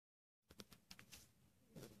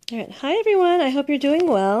All right. Hi, everyone. I hope you're doing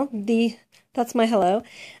well. That's my hello.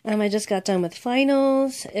 I just got done with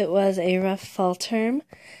finals. It was a rough fall term.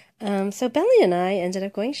 So Belly and I ended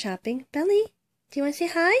up going shopping. Belly, do you want to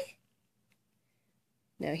say hi?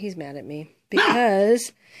 No, he's mad at me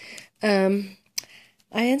because I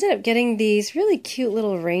ended up getting these really cute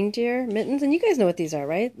little reindeer mittens, and you guys know what these are,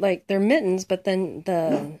 right? Like they're mittens, but then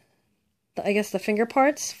I guess the finger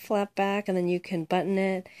parts flap back, and then you can button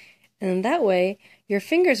it. And that way, your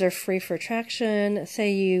fingers are free for traction.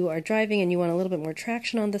 Say you are driving and you want a little bit more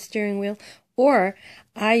traction on the steering wheel. Or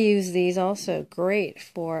I use these also great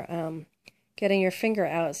for getting your finger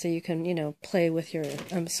out so you can, play with your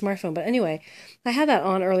smartphone. But anyway, I had that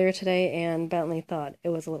on earlier today and Bentley thought it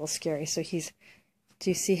was a little scary. So do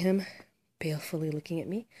you see him balefully looking at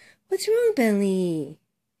me? What's wrong, Bentley?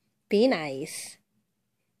 Be nice.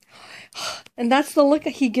 And that's the look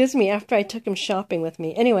he gives me after I took him shopping with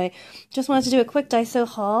me. Anyway, just wanted to do a quick Daiso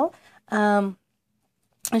haul and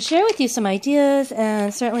share with you some ideas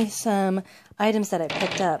and certainly some items that I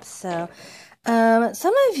picked up. So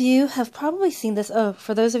some of you have probably seen this. Oh,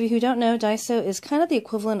 for those of you who don't know, Daiso is kind of the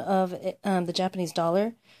equivalent of the Japanese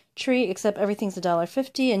Dollar Tree, except everything's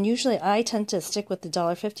 $1.50, and usually I tend to stick with the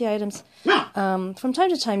 $1.50 items. From time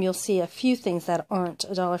to time, you'll see a few things that aren't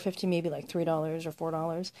 $1.50, maybe like $3 or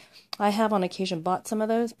 $4. I have on occasion bought some of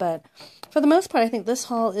those, but for the most part, I think this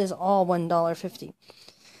haul is all $1.50.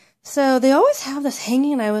 So they always have this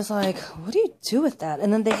hanging, and I was like, what do you do with that?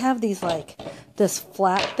 And then they have these this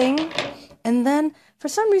flat thing, and then for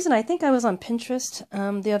some reason, I think I was on Pinterest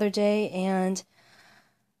the other day, and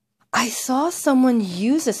I saw someone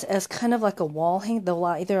use this as kind of like a wall hang. They'll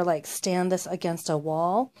either stand this against a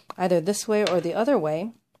wall, either this way or the other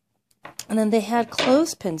way. And then they had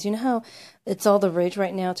clothespins. You know how it's all the rage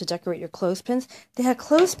right now to decorate your clothespins? They had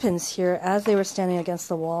clothespins here as they were standing against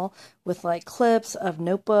the wall with clips of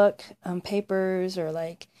notebook papers or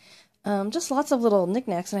just lots of little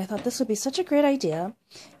knickknacks. And I thought this would be such a great idea.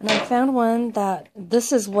 And I found one that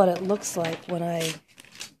this is what it looks like when I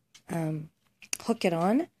hook it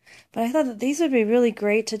on. But I thought that these would be really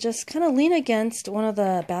great to just kind of lean against one of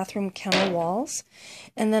the bathroom counter walls.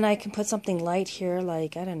 And then I can put something light here, I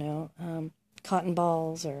don't know, cotton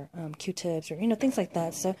balls or Q-tips or, things like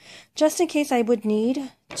that. So just in case I would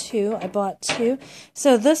need two, I bought two.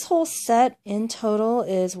 So this whole set in total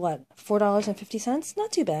is, what, $4.50?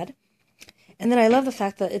 Not too bad. And then I love the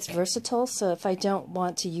fact that it's versatile. So if I don't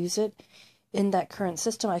want to use it in that current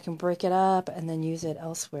system, I can break it up and then use it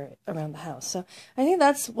elsewhere around the house. So I think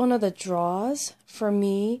that's one of the draws for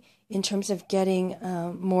me in terms of getting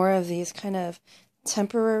more of these kind of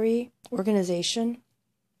temporary organization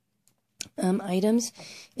items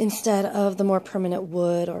instead of the more permanent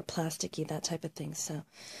wood or plasticky, that type of thing. So,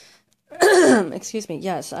 excuse me,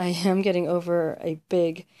 yes, I am getting over a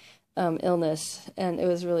big illness, and it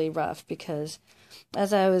was really rough because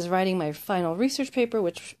as I was writing my final research paper,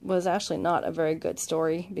 which was actually not a very good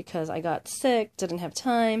story because I got sick, didn't have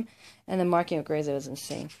time, and then marking of grades, it was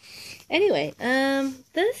insane. Anyway,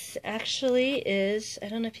 this actually is, I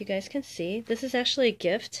don't know if you guys can see, this is actually a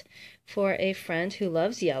gift for a friend who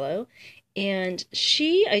loves yellow, and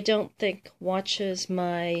she, I don't think, watches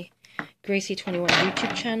my Gracie21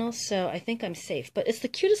 YouTube channel, so I think I'm safe. But it's the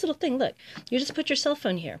cutest little thing. Look, you just put your cell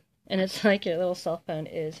phone here. And it's like your little cell phone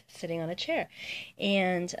is sitting on a chair.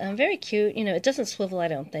 And very cute. It doesn't swivel, I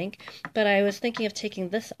don't think. But I was thinking of taking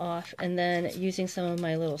this off and then using some of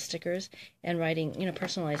my little stickers and writing,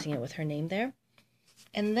 personalizing it with her name there.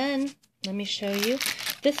 And then, let me show you.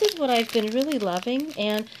 This is what I've been really loving.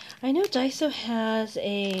 And I know Daiso has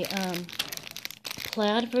a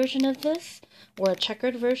plaid version of this, or a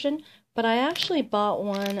checkered version. But I actually bought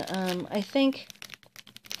one, I think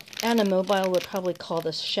Anna Mobile would probably call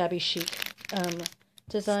this shabby chic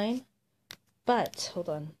design. But, hold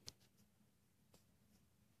on.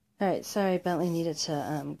 Alright, sorry, Bentley needed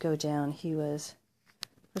to go down. He was,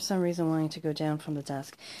 for some reason, wanting to go down from the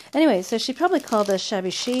desk. Anyway, so she probably called this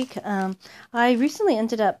shabby chic. I recently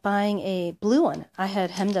ended up buying a blue one. I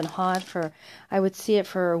had hemmed and hawed for, I would see it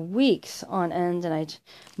for weeks on end, and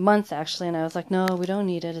months actually, and I was like, no, we don't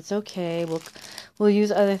need it. It's okay. We'll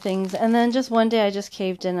use other things. And then just one day I just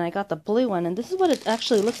caved in and I got the blue one, and this is what it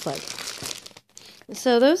actually looks like.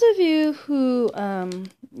 So those of you who,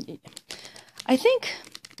 I think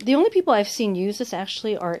the only people I've seen use this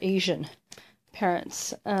actually are Asian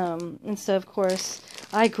parents. And so, of course,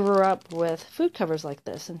 I grew up with food covers like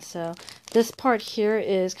this. And so this part here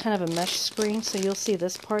is kind of a mesh screen. So you'll see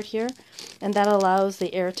this part here, and that allows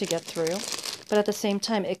the air to get through. But at the same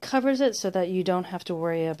time, it covers it so that you don't have to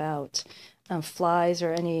worry about flies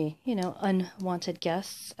or any, unwanted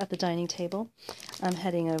guests at the dining table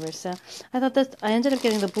heading over. So I thought that I ended up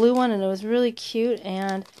getting the blue one, and it was really cute,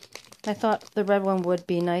 and I thought the red one would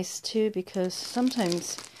be nice too, because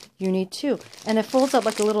sometimes you need two. And it folds up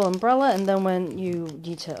like a little umbrella, and then when you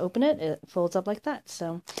need to open it, it folds up like that.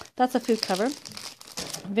 So that's a food cover.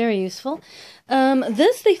 Very useful.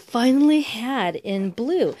 This they finally had in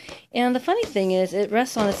blue. And the funny thing is, it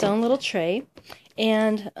rests on its own little tray,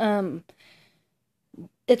 and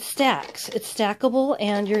it stacks. It's stackable,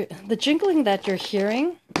 and the jingling that you're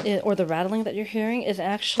hearing, or the rattling that you're hearing, is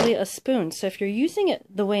actually a spoon. So if you're using it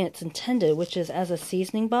the way it's intended, which is as a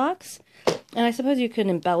seasoning box, and I suppose you could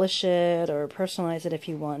embellish it or personalize it if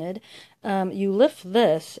you wanted, you lift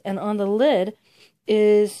this, and on the lid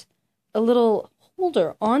is a little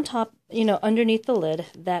holder on top, underneath the lid,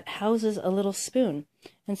 that houses a little spoon.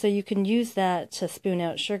 And so you can use that to spoon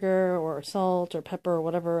out sugar or salt or pepper or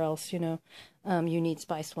whatever else, you need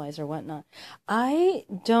spice-wise or whatnot. I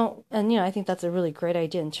think that's a really great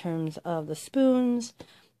idea in terms of the spoons.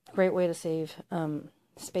 Great way to save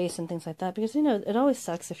space and things like that, because, it always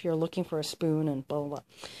sucks if you're looking for a spoon and blah, blah, blah.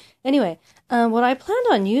 Anyway, what I planned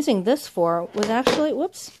on using this for was actually,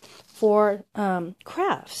 for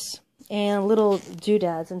crafts and little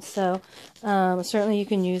doodads. And so certainly you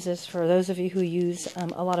can use this for those of you who use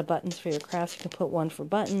a lot of buttons for your crafts. You can put one for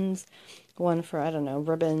buttons, one for,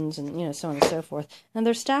 ribbons, and, so on and so forth. And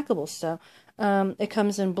they're stackable. So it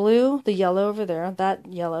comes in blue, the yellow over there, that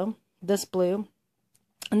yellow, this blue.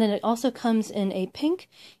 And then it also comes in a pink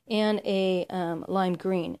and a lime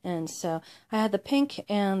green. And so I had the pink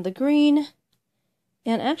and the green.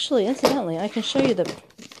 And actually, incidentally, I can show you the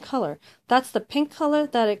color. That's the pink color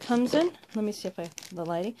that it comes in. Let me see if the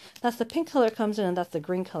lighting. That's the pink color it comes in, and that's the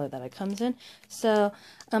green color that it comes in. So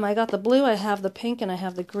I got the blue, I have the pink, and I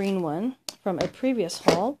have the green one from a previous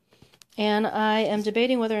haul. And I am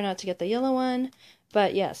debating whether or not to get the yellow one.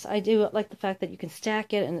 But yes, I do like the fact that you can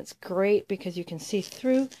stack it, and it's great because you can see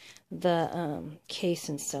through the case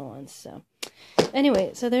and so on. So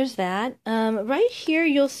anyway, so there's that. Right here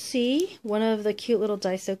you'll see one of the cute little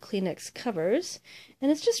Daiso Kleenex covers, and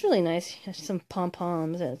it's just really nice. Some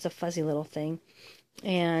pom-poms, and it's a fuzzy little thing,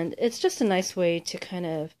 and it's just a nice way to kind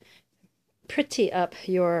of pretty up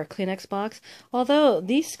your Kleenex box. Although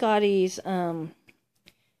these Scotties, what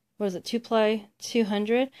is it, 2-ply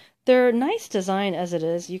 200, they're nice design as it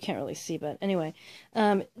is. You can't really see, but anyway,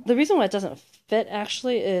 the reason why it doesn't fit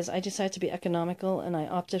actually is I decided to be economical, and I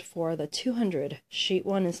opted for the 200 sheet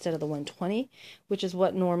one instead of the 120, which is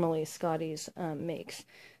what normally Scotties makes.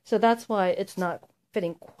 So that's why it's not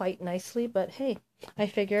fitting quite nicely, but hey, I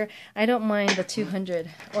figure I don't mind the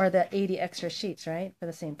 200 or the 80 extra sheets, right, for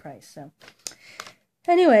the same price. So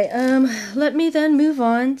anyway, let me then move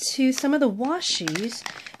on to some of the washies.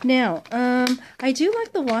 Now, I do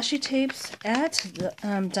like the washi tapes at the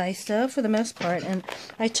Daiso for the most part, and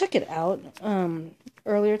I took it out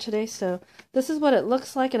earlier today, so this is what it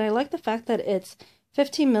looks like, and I like the fact that it's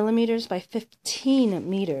 15 millimeters by 15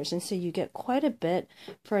 meters, and so you get quite a bit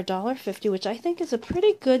for $1.50, which I think is a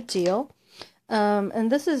pretty good deal.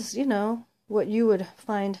 And this is, what you would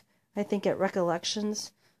find, I think, at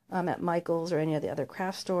Recollections, at Michael's or any of the other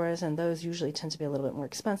craft stores, and those usually tend to be a little bit more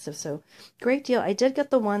expensive. So great deal. I did get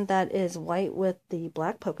the one that is white with the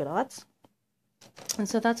black polka dots, and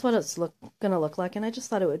so that's what it's gonna look like, and I just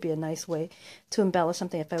thought it would be a nice way to embellish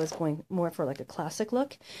something if I was going more for like a classic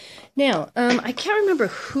look. Now, I can't remember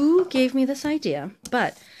who gave me this idea,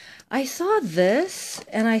 but I saw this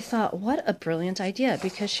and I thought, what a brilliant idea,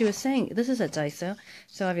 because she was saying, this is at Daiso,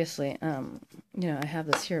 so obviously, I have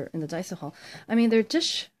this here in the Daiso haul. I mean, they're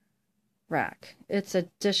dish rack. It's a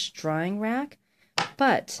dish drying rack,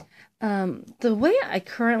 but the way I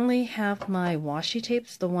currently have my washi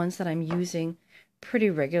tapes, the ones that I'm using pretty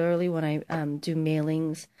regularly when I do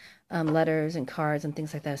mailings, letters and cards and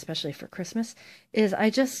things like that, especially for Christmas, is I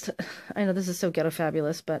know this is so ghetto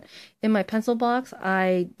fabulous, but in my pencil box,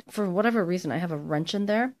 for whatever reason, I have a wrench in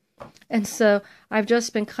there. And so I've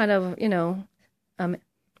just been kind of,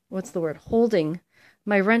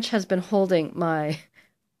 my wrench has been holding my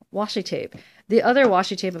washi tape. The other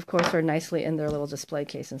washi tape, of course, are nicely in their little display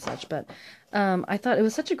case and such, but I thought it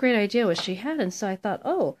was such a great idea what she had, and so I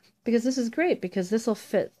thought, because this is great, because this will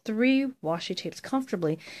fit 3 washi tapes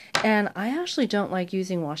comfortably, and I actually don't like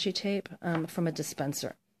using washi tape from a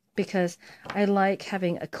dispenser, because I like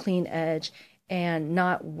having a clean edge and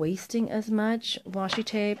not wasting as much washi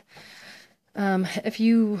tape. If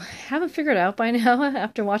you haven't figured out by now,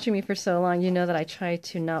 after watching me for so long, you know that I try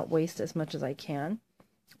to not waste as much as I can,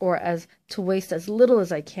 or to waste as little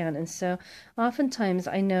as I can. And so oftentimes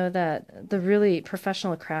I know that the really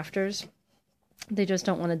professional crafters, They just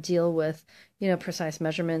don't want to deal with, precise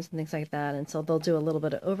measurements and things like that. And so they'll do a little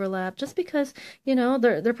bit of overlap just because,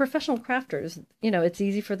 they're professional crafters. It's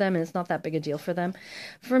easy for them and it's not that big a deal for them.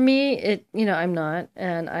 For me, I'm not,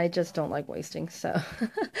 and I just don't like wasting. So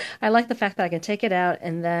I like the fact that I can take it out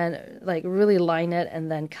and then like really line it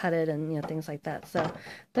and then cut it and, things like that. So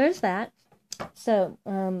there's that. So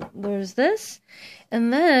there's this.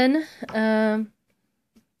 And then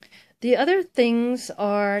the other things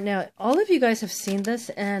are, now all of you guys have seen this,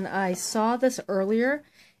 and I saw this earlier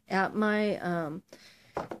at my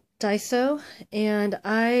Daiso, and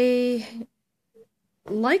I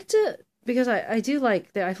liked it because I do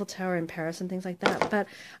like the Eiffel Tower in Paris and things like that, but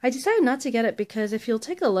I decided not to get it because if you'll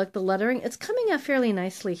take a look, the lettering, it's coming out fairly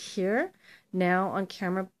nicely here now on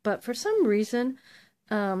camera, but for some reason,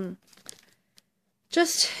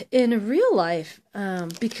 just in real life,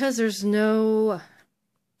 because there's no,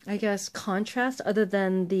 I guess, contrast other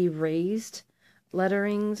than the raised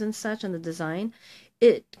letterings and such and the design,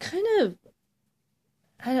 it kind of,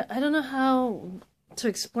 I don't know how to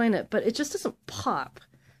explain it, but it just doesn't pop.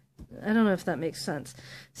 I don't know if that makes sense.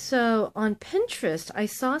 So on Pinterest, I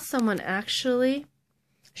saw someone actually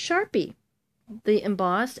Sharpie the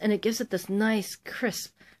embossed, and it gives it this nice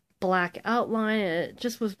crisp black outline. It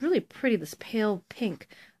just was really pretty, this pale pink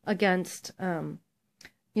against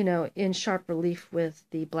in sharp relief with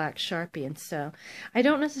the black Sharpie. And so I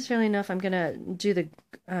don't necessarily know if I'm going to do the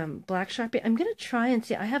black Sharpie. I'm going to try and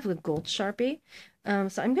see. I have the gold Sharpie.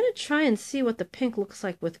 So I'm going to try and see what the pink looks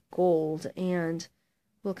like with gold, and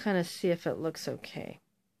we'll kind of see if it looks okay.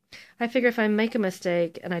 I figure if I make a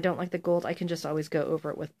mistake and I don't like the gold, I can just always go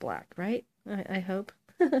over it with black, right? I hope.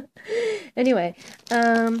 Anyway,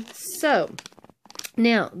 so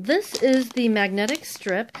now, this is the magnetic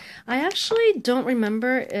strip. I actually don't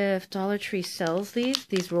remember if Dollar Tree sells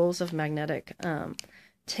these rolls of magnetic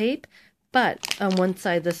tape, but on one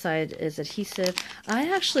side, this side is adhesive. I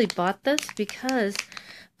actually bought this because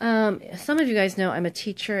some of you guys know I'm a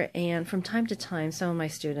teacher, and from time to time, some of my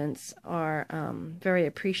students are very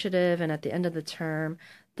appreciative, and at the end of the term,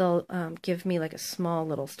 they'll give me like a small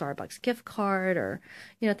little Starbucks gift card or,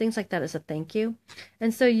 things like that as a thank you.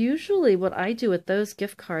 And so usually what I do with those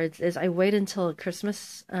gift cards is I wait until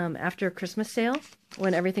Christmas, after a Christmas sale,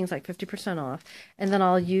 when everything's like 50% off, and then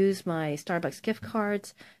I'll use my Starbucks gift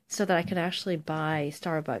cards so that I can actually buy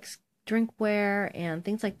Starbucks drinkware and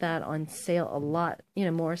things like that on sale a lot,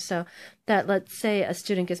 more so that, let's say a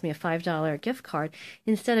student gives me a $5 gift card,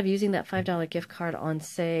 instead of using that $5 gift card on,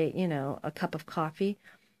 say, a cup of coffee,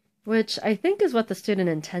 which I think is what the student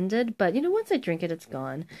intended, but once I drink it, it's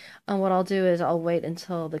gone. What I'll do is I'll wait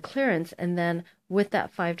until the clearance, and then with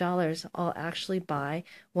that $5, I'll actually buy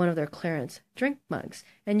one of their clearance drink mugs.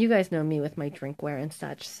 And you guys know me with my drinkware and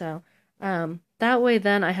such, so that way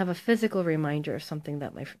then I have a physical reminder of something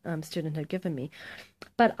that my student had given me.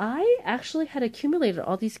 But I actually had accumulated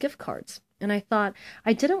all these gift cards, and I thought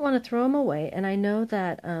I didn't want to throw them away. And I know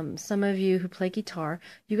that some of you who play guitar,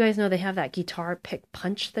 you guys know they have that guitar pick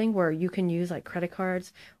punch thing where you can use like credit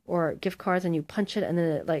cards or gift cards, and you punch it and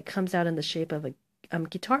then it like comes out in the shape of a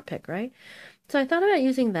guitar pick, right? So I thought about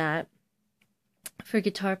using that for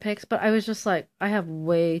guitar picks, but I was just like, I have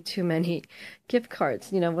way too many gift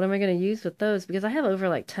cards. What am I going to use with those? Because I have over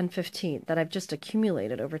like 10, 15 that I've just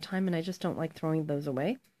accumulated over time, and I just don't like throwing those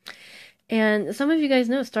away. And some of you guys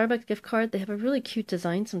know Starbucks gift card, they have a really cute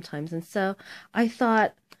design sometimes. And so I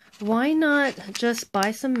thought, why not just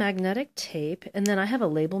buy some magnetic tape? And then I have a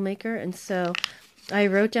label maker. And so I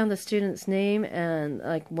wrote down the student's name and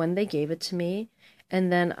like when they gave it to me. And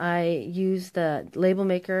then I use the label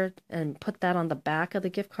maker and put that on the back of the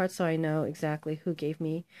gift card so I know exactly who gave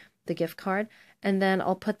me the gift card. And then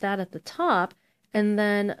I'll put that at the top. And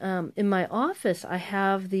then in my office, I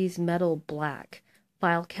have these metal black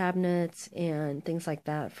file cabinets and things like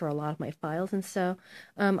that for a lot of my files. And so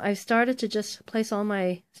I've started to just place all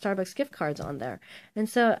my Starbucks gift cards on there. And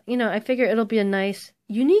so, I figure it'll be a nice,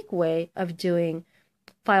 unique way of doing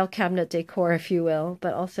file cabinet decor, if you will,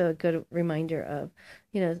 but also a good reminder of,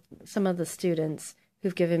 some of the students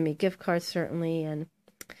who've given me gift cards, certainly. And,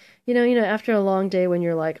 after a long day when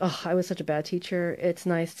you're like, oh, I was such a bad teacher, it's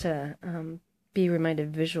nice to be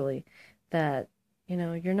reminded visually that,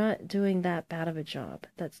 you're not doing that bad of a job,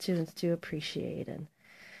 that students do appreciate, and,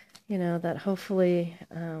 that hopefully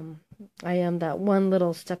I am that one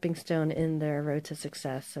little stepping stone in their road to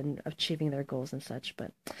success and achieving their goals and such.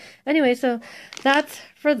 But anyway, so that's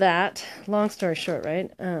for that. Long story short, right?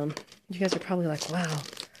 You guys are probably like, wow,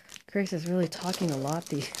 Grace is really talking a lot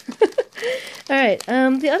All right.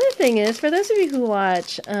 The other thing is, for those of you who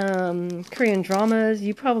watch Korean dramas,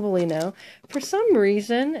 you probably know, for some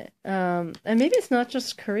reason, and maybe it's not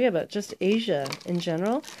just Korea, but just Asia in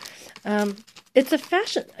general, it's a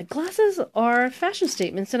fashion. Glasses are fashion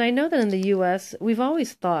statements, and I know that in the U.S. we've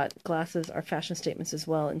always thought glasses are fashion statements as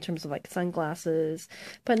well, in terms of like sunglasses,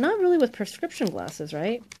 but not really with prescription glasses,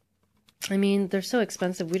 right? I mean, they're so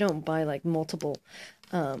expensive. We don't buy like multiple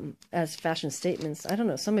as fashion statements. I don't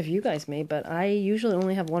know, some of you guys may, but I usually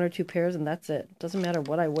only have one or two pairs and that's it. Doesn't matter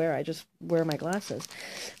what I wear, I just wear my glasses.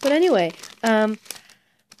 But anyway,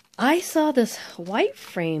 I saw this white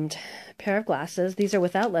framed pair of glasses. These are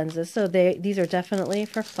without lenses, so these are definitely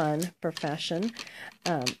for fun, for fashion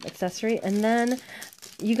accessory. And then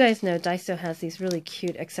you guys know Daiso has these really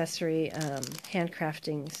cute accessory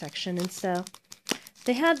handcrafting section, and so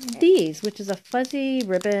they had these, which is a fuzzy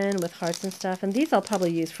ribbon with hearts and stuff, and these I'll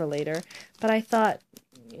probably use for later. But I thought,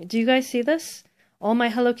 do you guys see this? All my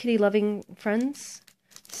Hello Kitty loving friends.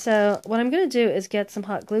 So what I'm going to do is get some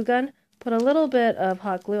hot glue gun, put a little bit of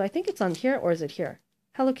hot glue. I think it's on here, or is it here?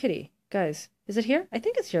 Hello Kitty, guys, is it here? I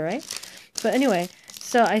think it's here, right? But anyway,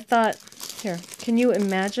 so I thought, here, can you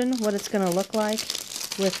imagine what it's going to look like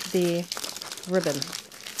with the ribbon?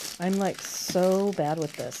 I'm like so bad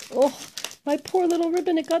with this. Oh, my poor little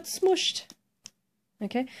ribbon, it got smushed.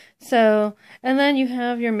 Okay, so, and then you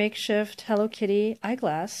have your makeshift Hello Kitty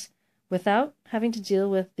eyeglass without having to deal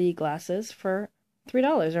with the glasses for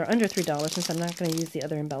 $3 or under $3, since I'm not going to use the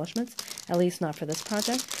other embellishments, at least not for this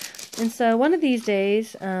project. And so one of these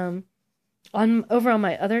days, over on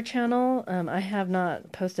my other channel, I have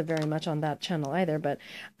not posted very much on that channel either, but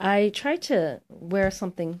I try to wear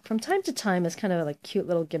something from time to time as kind of like cute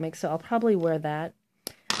little gimmick, so I'll probably wear that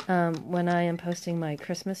when I am posting my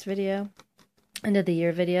Christmas video, end of the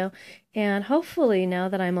year video. And hopefully now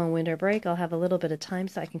that I'm on winter break, I'll have a little bit of time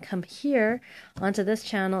so I can come here onto this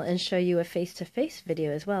channel and show you a face-to-face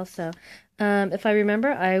video as well. So if I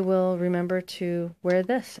remember, I will remember to wear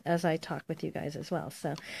this as I talk with you guys as well.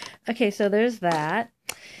 So, okay, so there's that.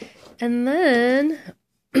 And then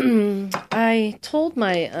I told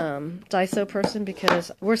my Daiso person,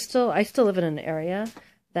 because I still live in an area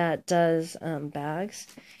that does bags,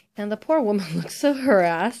 and the poor woman looks so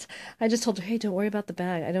harassed. I just told her, hey, don't worry about the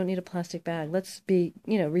bag. I don't need a plastic bag. Let's be,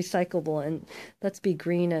 recyclable, and let's be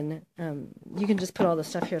green, and you can just put all the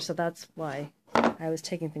stuff here. So that's why I was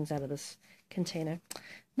taking things out of this container.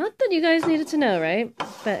 Not that you guys needed to know, right?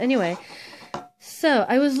 But anyway, so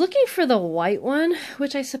I was looking for the white one,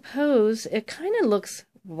 which I suppose it kind of looks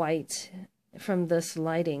white from this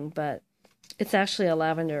lighting, but it's actually a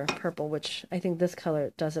lavender purple, which I think this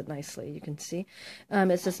color does it nicely. You can see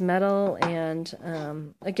it's this metal,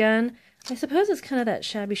 and again, I suppose it's kind of that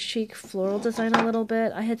shabby chic floral design a little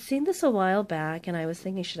bit. I had seen this a while back, and I was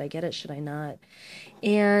thinking, should I get it, should I not?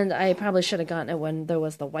 And I probably should have gotten it when there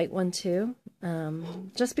was the white one too,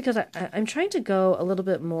 just because I'm trying to go a little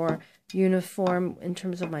bit more uniform in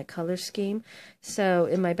terms of my color scheme. So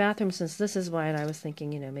in my bathroom, since this is white, I was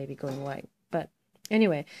thinking, maybe going white. But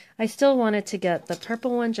anyway, I still wanted to get the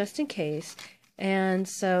purple one just in case. And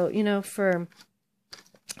so, for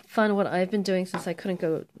fun, what I've been doing since I couldn't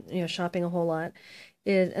go, shopping a whole lot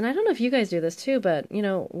is, and I don't know if you guys do this too, but,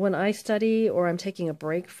 when I study or I'm taking a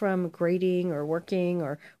break from grading or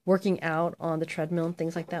working out on the treadmill and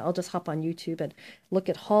things like that, I'll just hop on YouTube and look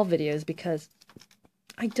at haul videos, because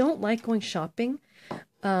I don't like going shopping,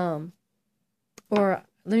 or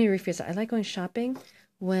let me rephrase that. I like going shopping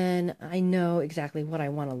when I know exactly what I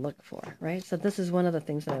want to look for, right? So this is one of the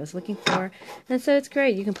things that I was looking for. And so it's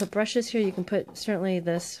great. You can put brushes here. You can put certainly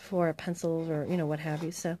this for pencils or, what have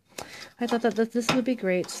you. So I thought that this would be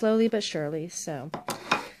great, slowly but surely. So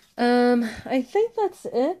I think that's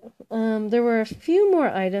it. There were a few more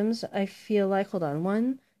items, I feel like. Hold on.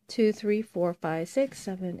 1, 2, 3, 4, 5, 6,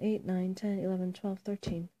 7, 8, 9, 10, 11, 12,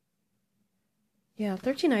 13. Yeah,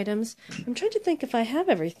 13 items. I'm trying to think if I have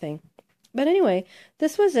everything. But anyway,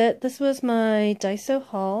 this was it. This was my Daiso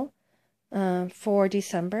haul for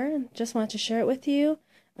December. Just wanted to share it with you,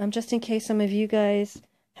 just in case some of you guys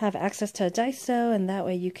have access to a Daiso, and that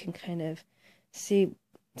way you can kind of see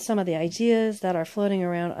some of the ideas that are floating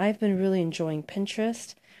around. I've been really enjoying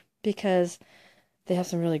Pinterest because they have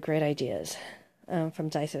some really great ideas from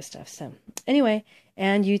Daiso stuff. So anyway,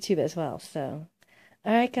 and YouTube as well. So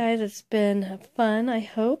alright guys, it's been fun. I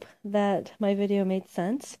hope that my video made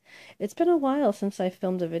sense. It's been a while since I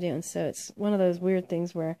filmed a video, and so it's one of those weird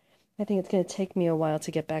things where I think it's going to take me a while to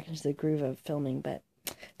get back into the groove of filming, but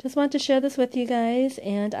just want to share this with you guys,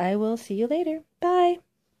 and I will see you later. Bye!